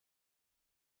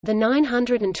The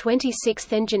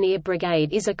 926th Engineer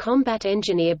Brigade is a combat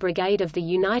engineer brigade of the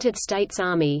United States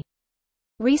Army.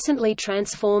 Recently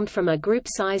transformed from a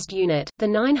group-sized unit, the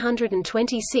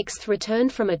 926th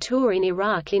returned from a tour in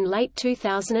Iraq in late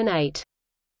 2008.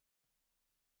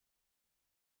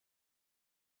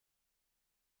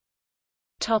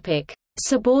 Topic: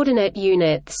 Subordinate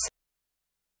units.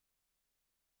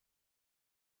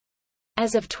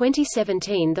 As of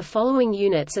 2017, the following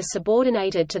units are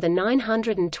subordinated to the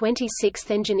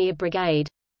 926th Engineer Brigade: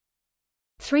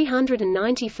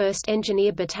 391st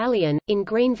Engineer Battalion, in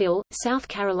Greenville, South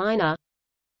Carolina;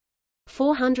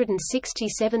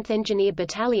 467th Engineer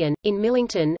Battalion, in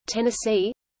Millington,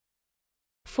 Tennessee;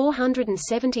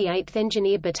 478th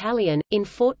Engineer Battalion, in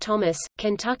Fort Thomas,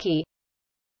 Kentucky;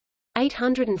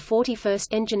 841st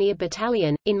Engineer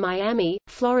Battalion, in Miami,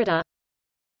 Florida;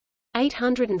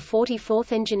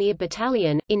 844th Engineer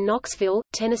Battalion, in Knoxville,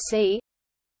 Tennessee;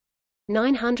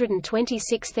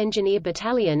 926th Engineer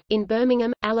Battalion, in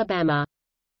Birmingham, Alabama.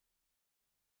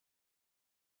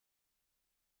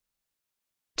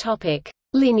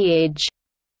 Lineage.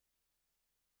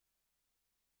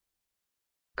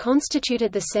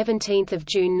 Constituted 17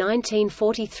 June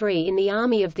 1943 in the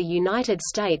Army of the United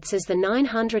States as the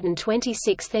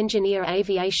 926th Engineer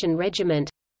Aviation Regiment.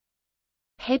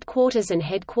 Headquarters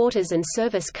and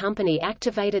Service Company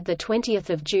activated 20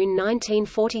 June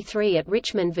 1943 at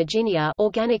Richmond, Virginia.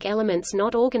 Organic elements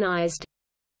not organized.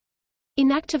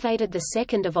 Inactivated 2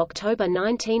 October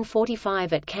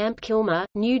 1945 at Camp Kilmer,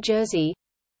 New Jersey.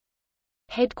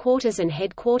 Headquarters and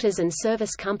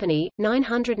Service Company,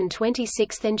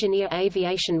 926th Engineer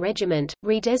Aviation Regiment,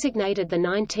 redesignated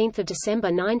 19 December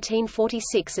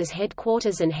 1946 as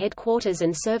Headquarters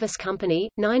and Service Company,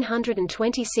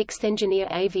 926th Engineer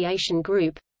Aviation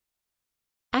Group.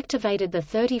 Activated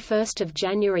 31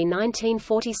 January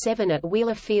 1947 at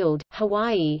Wheeler Field,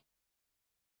 Hawaii.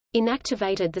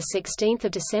 Inactivated 16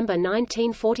 December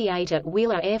 1948 at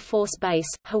Wheeler Air Force Base,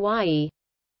 Hawaii.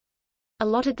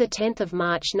 Allotted 10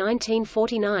 March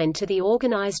 1949 to the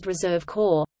Organized Reserve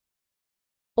Corps.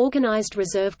 Organized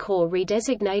Reserve Corps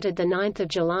redesignated 9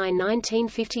 July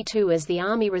 1952 as the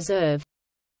Army Reserve.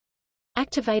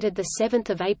 Activated 7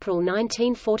 April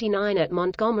 1949 at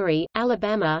Montgomery,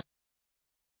 Alabama.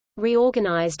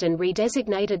 Reorganized and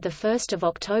redesignated 1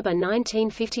 October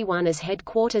 1951 as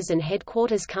Headquarters and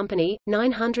Headquarters Company,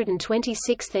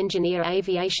 926th Engineer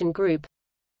Aviation Group.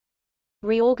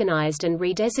 Reorganized and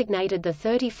redesignated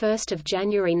 31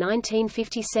 January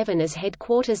 1957 as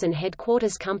Headquarters and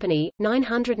Headquarters Company,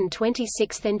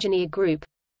 926th Engineer Group.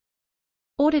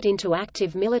 Ordered into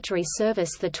active military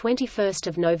service 21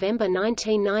 November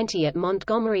 1990 at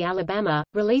Montgomery, Alabama,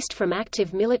 released from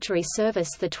active military service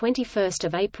 21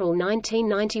 April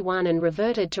 1991 and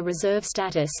reverted to reserve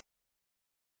status.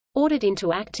 Ordered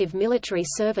into active military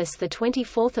service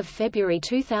 24 February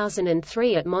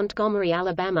 2003 at Montgomery,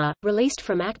 Alabama, released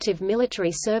from active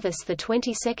military service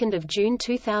 22 June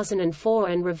 2004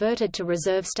 and reverted to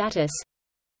reserve status.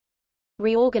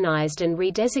 Reorganized and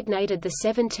redesignated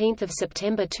 17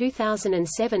 September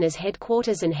 2007 as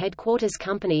Headquarters and Headquarters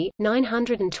Company,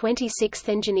 926th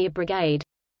Engineer Brigade.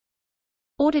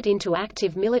 Ordered into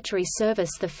active military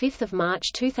service 5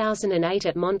 March 2008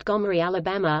 at Montgomery,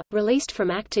 Alabama, released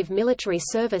from active military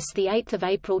service 8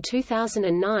 April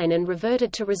 2009 and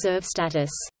reverted to reserve status.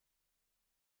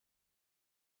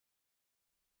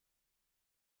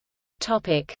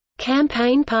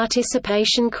 Campaign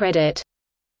participation credit.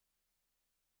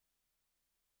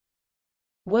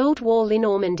 World War I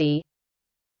Normandy,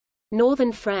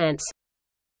 Northern France,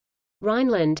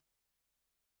 Rhineland,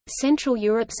 Central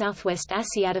Europe, Southwest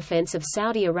Asia, Defense of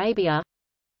Saudi Arabia,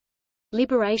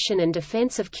 Liberation and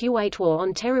Defense of Kuwait, War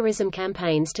on Terrorism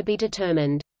campaigns to be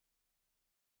determined.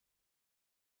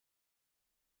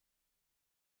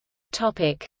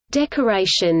 Topic: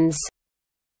 Decorations.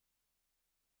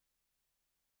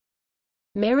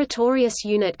 Meritorious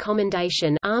Unit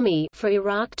Commendation Army for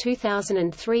Iraq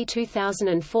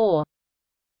 2003-2004.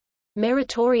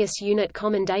 Meritorious Unit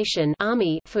Commendation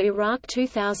Army for Iraq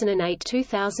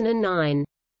 2008-2009.